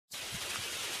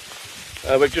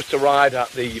We've just arrived at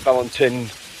the Valentin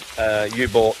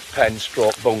U-boat pen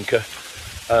stroke bunker,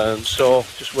 so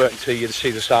just waiting till you to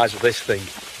see the size of this thing.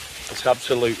 It's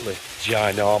absolutely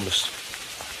ginormous.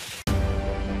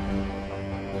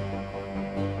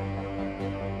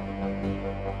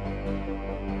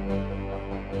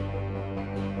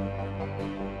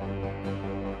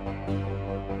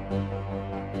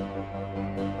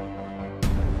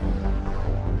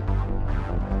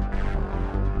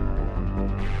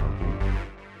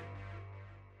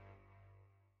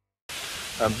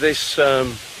 And this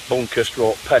bunker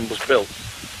stroke pen was built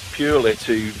purely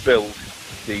to build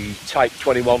the Type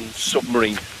 21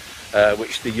 submarine,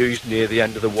 which they used near the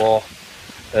end of the war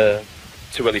to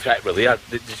ill effect, really. I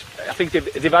think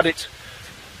they've had it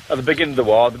at the beginning of the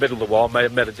war, the middle of the war, made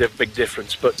a big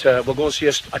difference. But we'll go and see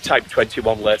a Type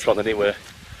 21 later on anyway.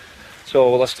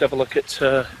 So let's have a look at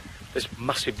this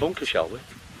massive bunker, shall we?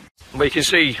 Well, you can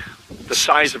see the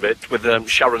size of it, with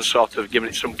Sharon sort of giving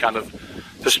it some kind of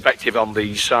perspective on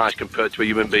the size compared to a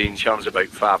human being. Sharon's about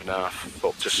 5.5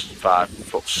 foot, just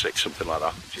 5'6", something like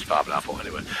that. She's 5.5 foot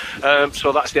anyway.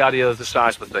 So that's the idea of the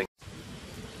size of the thing.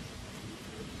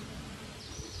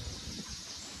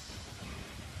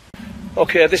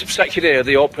 Okay, this section here,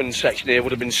 the open section here,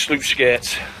 would have been sluice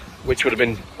gates, which would have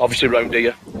been obviously round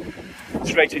here,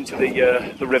 straight into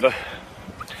the river.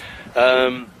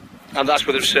 And that's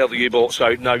where they've sailed the U-boats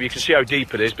out. Now you can see how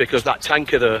deep it is because that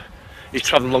tanker there is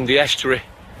travelling along the estuary.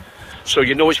 So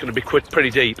you know it's going to be pretty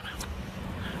deep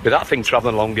with that thing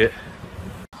travelling along it.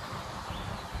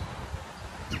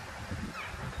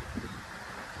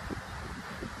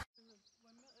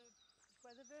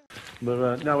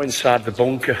 We're now inside the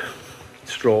bunker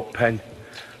stroke pen,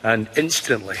 and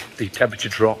instantly the temperature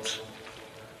drops.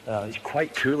 It's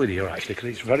quite cool in here actually because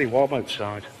it's very warm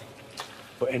outside.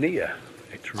 But in here,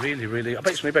 it's really, I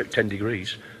bet it's maybe about 10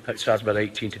 degrees. Outside's about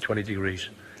 18 to 20 degrees.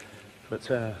 But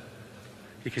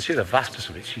you can see the vastness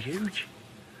of it, it's huge.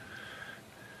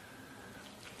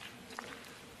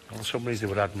 All the submarines they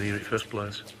would have near it first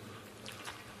place.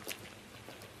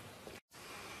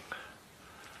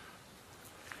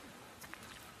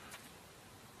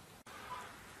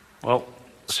 Well,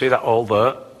 see that hole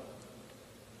there?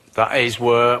 That is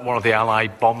where one of the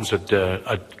Allied bombs had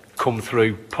come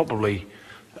through, probably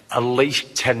at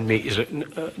least 10 metres,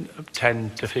 10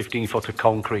 to 15 foot of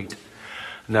concrete.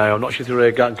 Now, I'm not sure if they're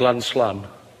a Grand Slam,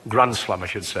 I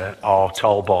should say, or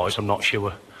tall boys, I'm not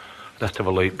sure. I'd have to have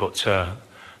a look, but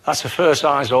that's the first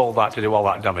size hole that to do all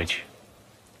that damage.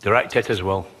 Direct hit as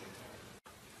well.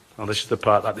 Now, this is the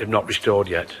part that they've not restored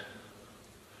yet.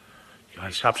 Yeah,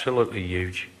 it's absolutely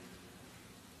huge.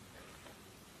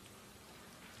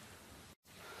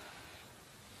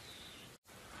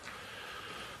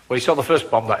 Well, you saw the first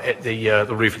bomb that hit the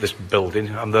roof of this building,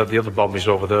 and the other bomb is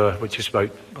over there, which is about,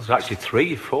 there's actually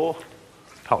 3, 4.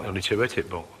 Apparently only 2 hit it,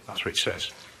 but that's what it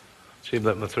says. See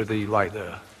them through the light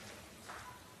there.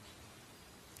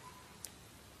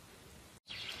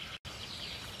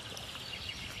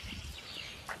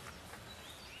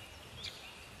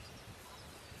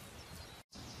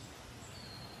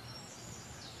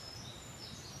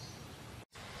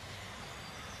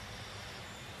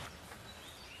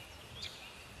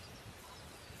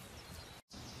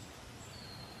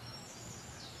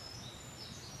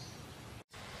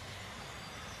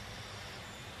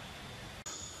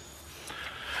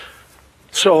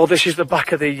 So this is the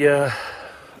back of the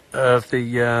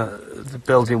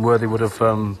building where they would have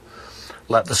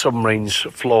let the submarines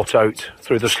float out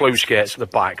through the sluice gates at the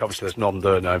back. Obviously there's none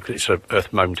there now because it's an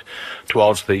earth mount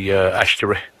towards the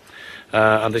estuary.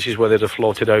 And this is where they'd have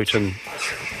floated out, and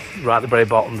right at the very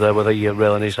bottom there where the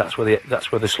railing is, that's where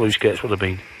the sluice gates would have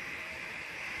been.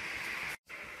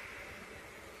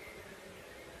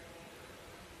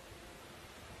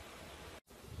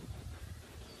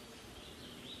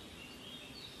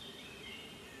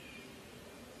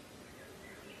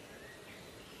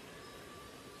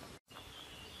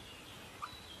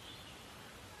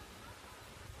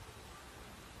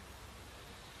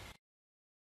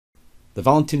 The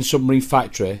Valentin submarine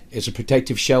factory is a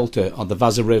protective shelter on the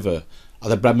Weser River at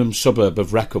the Bremen suburb of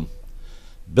Rekum,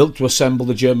 built to assemble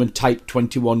the German Type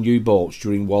 21 U-boats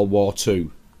during World War II.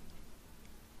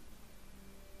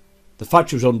 The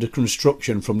factory was under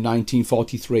construction from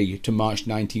 1943 to March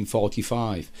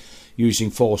 1945 using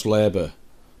forced labour,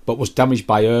 but was damaged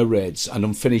by air raids and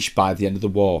unfinished by the end of the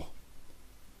war.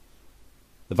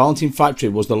 The Valentin factory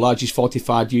was the largest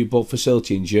fortified U-boat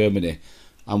facility in Germany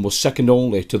and was second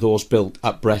only to those built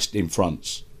at Brest in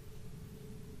France.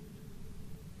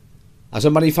 As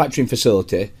a manufacturing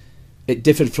facility, it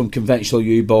differed from conventional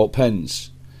U-boat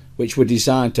pens, which were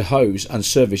designed to house and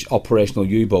service operational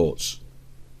U-boats.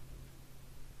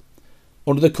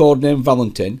 Under the codename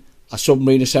Valentin, a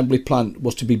submarine assembly plant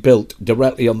was to be built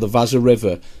directly on the Weser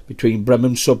River between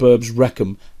Bremen suburbs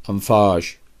Rekum and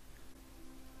Forge.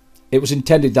 It was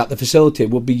intended that the facility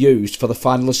would be used for the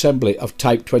final assembly of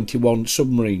Type 21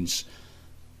 submarines,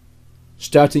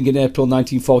 starting in April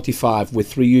 1945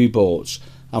 with 3 U-boats,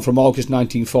 and from August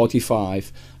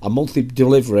 1945 a monthly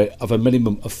delivery of a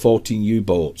minimum of 14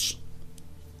 U-boats.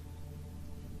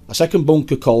 A second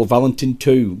bunker called Valentin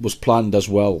U was planned as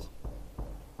well.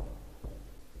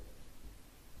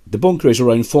 The bunker is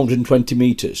around 420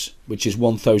 metres, which is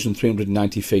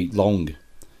 1,390 feet long,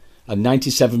 and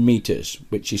 97 metres,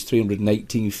 which is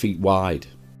 318 feet wide,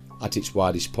 at its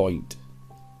widest point.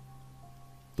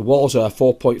 The walls are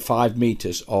 4.5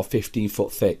 metres or 15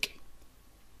 foot thick.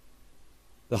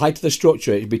 The height of the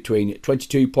structure is between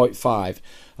 22.5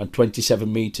 and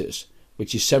 27 metres,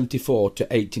 which is 74 to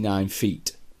 89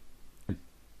 feet. The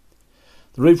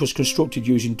roof was constructed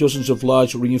using dozens of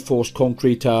large reinforced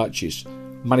concrete arches,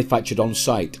 manufactured on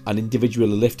site and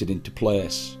individually lifted into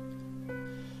place.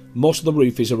 Most of the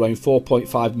roof is around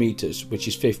 4.5 metres, which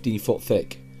is 15 foot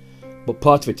thick, but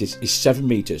part of it is 7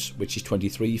 metres, which is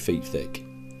 23 feet thick,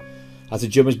 as the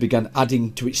Germans began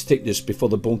adding to its thickness before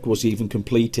the bunker was even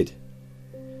completed.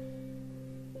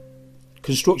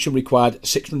 Construction required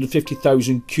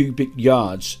 650,000 cubic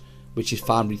yards, which is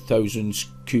 500,000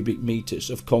 cubic metres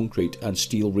of concrete and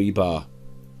steel rebar.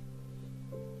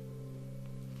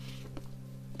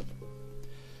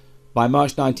 By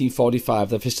March 1945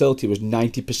 the facility was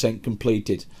 90%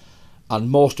 completed and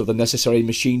most of the necessary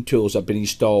machine tools had been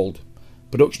installed.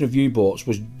 Production of U-boats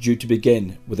was due to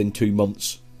begin within 2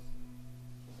 months.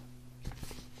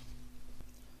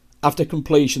 After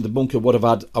completion, the bunker would have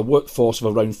had a workforce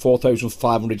of around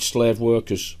 4,500 slave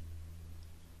workers.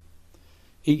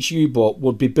 Each U-boat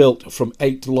would be built from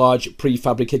 8 large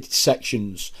prefabricated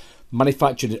sections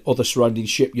manufactured in other surrounding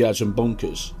shipyards and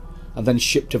bunkers, and then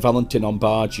shipped to Valentin on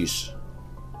barges.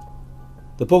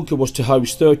 The bunker was to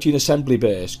house 13 assembly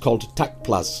bays called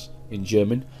Taktplatz in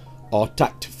German, or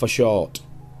Takt for short,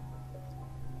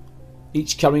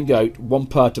 each carrying out one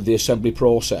part of the assembly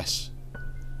process.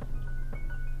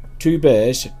 2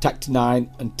 bays, Takt 9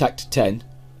 and Takt 10,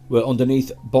 were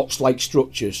underneath box-like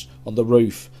structures on the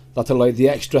roof that allowed the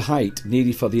extra height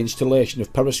needed for the installation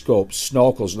of periscopes,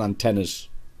 snorkels and antennas.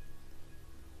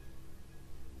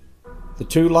 The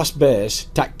 2 last bays,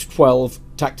 Takt 12,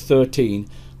 Takt 13,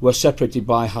 were separated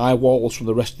by high walls from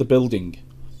the rest of the building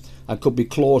and could be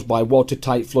closed by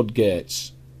watertight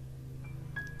floodgates.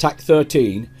 Takt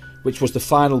 13, which was the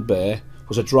final bay,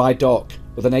 was a dry dock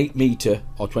with an 8 metre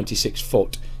or 26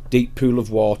 foot deep pool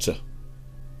of water.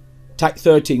 Takt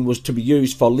 13 was to be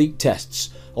used for leak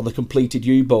tests on the completed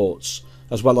U-boats,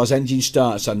 as well as engine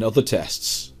starts and other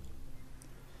tests.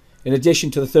 In addition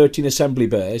to the 13 assembly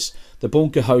bays, the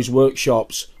bunker housed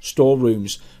workshops,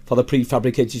 storerooms for the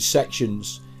prefabricated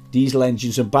sections, diesel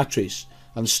engines and batteries,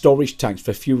 and storage tanks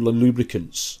for fuel and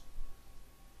lubricants.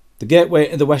 The gateway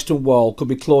in the western wall could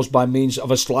be closed by means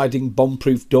of a sliding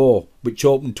bomb-proof door which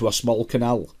opened to a small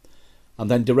canal, and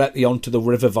then directly onto the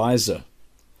River Weser.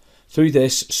 Through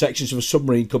this, sections of a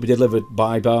submarine could be delivered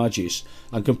by barges,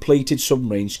 and completed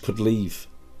submarines could leave.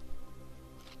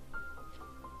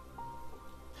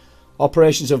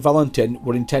 Operations of Valentin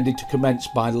were intended to commence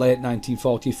by late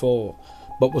 1944,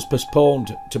 but was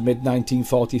postponed to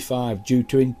mid-1945 due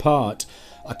to, in part,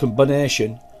 a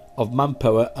combination of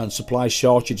manpower and supply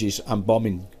shortages and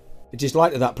bombing. It is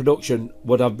likely that production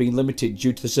would have been limited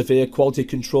due to the severe quality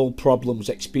control problems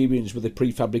experienced with the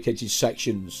prefabricated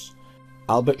sections.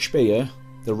 Albert Speer,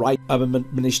 the Reich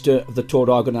Armament Minister of the tour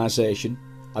organisation,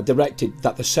 had directed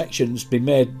that the sections be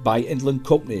made by inland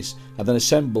companies and then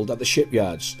assembled at the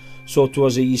shipyards, so to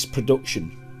ease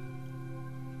production.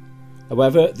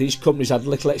 However, these companies had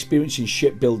little experience in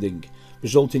shipbuilding,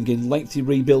 resulting in lengthy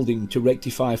rebuilding to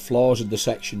rectify flaws in the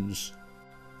sections.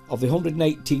 Of the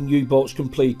 118 U-boats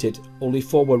completed, only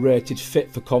 4 were rated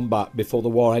fit for combat before the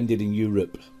war ended in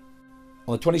Europe.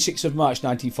 On the 26th of March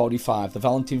 1945, the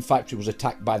Valentin factory was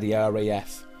attacked by the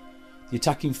RAF. The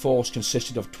attacking force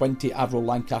consisted of 20 Avro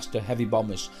Lancaster heavy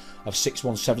bombers of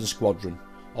 617 Squadron,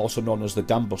 also known as the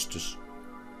Dambusters,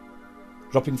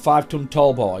 dropping 5-ton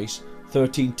tall boys,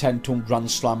 13 10-ton Grand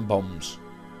Slam bombs.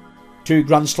 2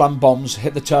 Grand Slam bombs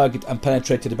hit the target and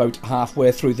penetrated about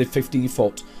halfway through the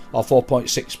 15-foot or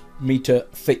 4.6 metre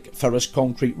thick ferrous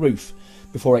concrete roof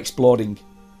before exploding.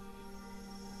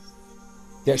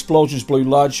 The explosions blew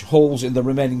large holes in the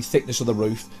remaining thickness of the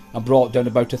roof and brought down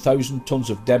about 1,000 tons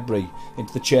of debris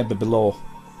into the chamber below.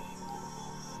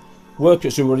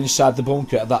 Workers who were inside the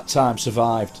bunker at that time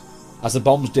survived, as the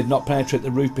bombs did not penetrate the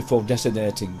roof before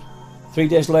detonating. 3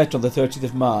 days later, on the 30th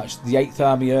of March, the 8th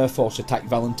Army Air Force attacked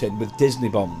Valentin with Disney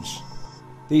bombs.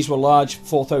 These were large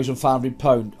 4,500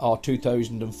 pound or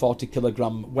 2,040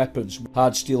 kilogram weapons with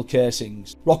hard steel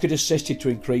casings. Rocket assisted to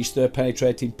increase their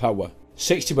penetrating power.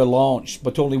 60 were launched,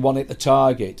 but only one hit the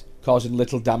target, causing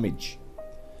little damage.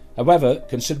 However,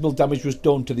 considerable damage was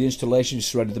done to the installations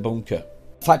surrounding the bunker.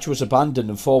 The factory was abandoned,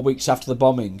 and 4 weeks after the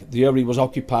bombing, the area was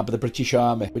occupied by the British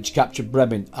Army, which captured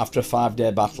Bremen after a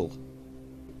 5-day battle.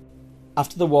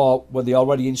 After the war, when the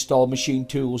already installed machine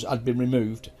tools had been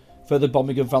removed, further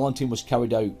bombing of Valentin was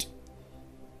carried out.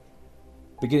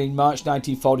 Beginning March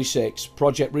 1946,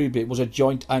 Project Ruby was a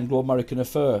joint Anglo-American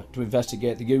affair to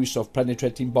investigate the use of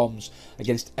penetrating bombs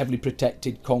against heavily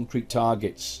protected concrete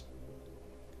targets.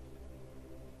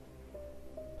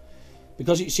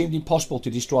 Because it seemed impossible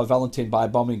to destroy Valentin by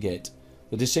bombing it,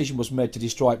 the decision was made to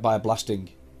destroy it by blasting.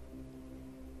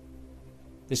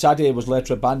 This idea was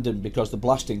later abandoned because the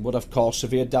blasting would have caused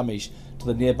severe damage to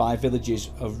the nearby villages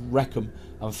of Rekum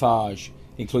and Farge,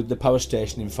 including the power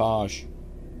station in Farge.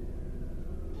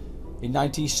 In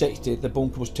 1960, the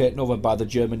bunker was taken over by the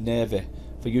German Navy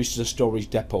for use as a storage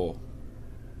depot.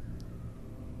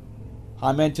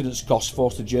 High maintenance costs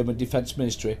forced the German Defence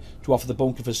Ministry to offer the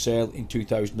bunker for sale in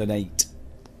 2008.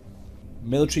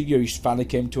 Military use finally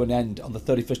came to an end on the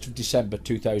 31st of December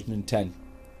 2010.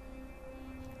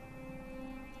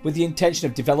 With the intention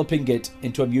of developing it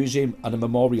into a museum and a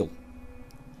memorial.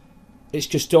 Its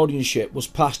custodianship was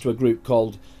passed to a group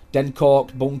called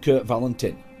Denkort Bunker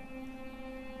Valentin.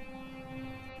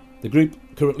 The group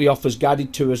currently offers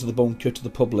guided tours of the bunker to the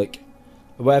public.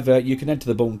 However, you can enter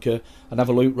the bunker and have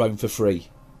a look round for free.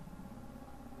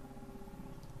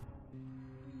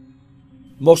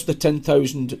 Most of the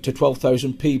 10,000 to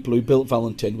 12,000 people who built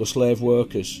Valentin were slave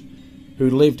workers, who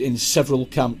lived in several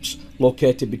camps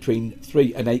located between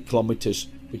 3 and 8 kilometres,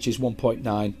 which is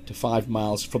 1.9 to 5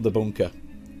 miles from the bunker.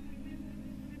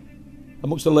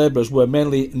 Amongst the labourers were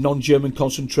mainly non-German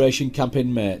concentration camp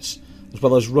inmates, as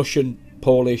well as Russian,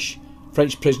 Polish,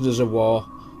 French prisoners of war,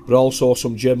 but also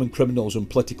some German criminals and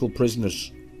political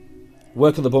prisoners.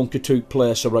 Work on the bunker took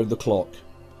place around the clock,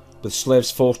 with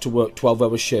slaves forced to work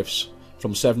 12-hour shifts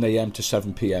from 7 AM to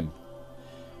 7 PM.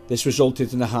 This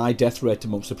resulted in a high death rate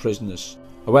amongst the prisoners.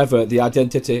 However, the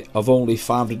identity of only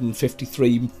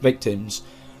 553 victims,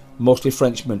 mostly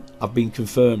Frenchmen, have been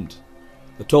confirmed.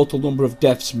 The total number of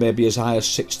deaths may be as high as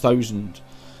 6,000,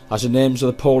 as the names of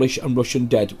the Polish and Russian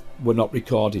dead were not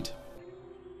recorded.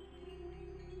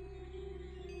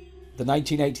 The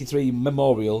 1983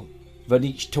 memorial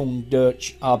Vernichtung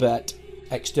durch Arbeit,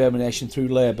 extermination through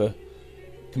labour,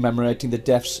 commemorating the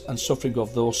deaths and suffering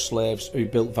of those slaves who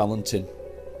built Valentin.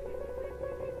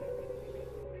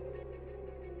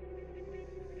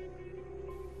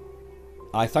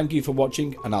 I thank you for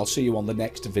watching, and I'll see you on the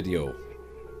next video.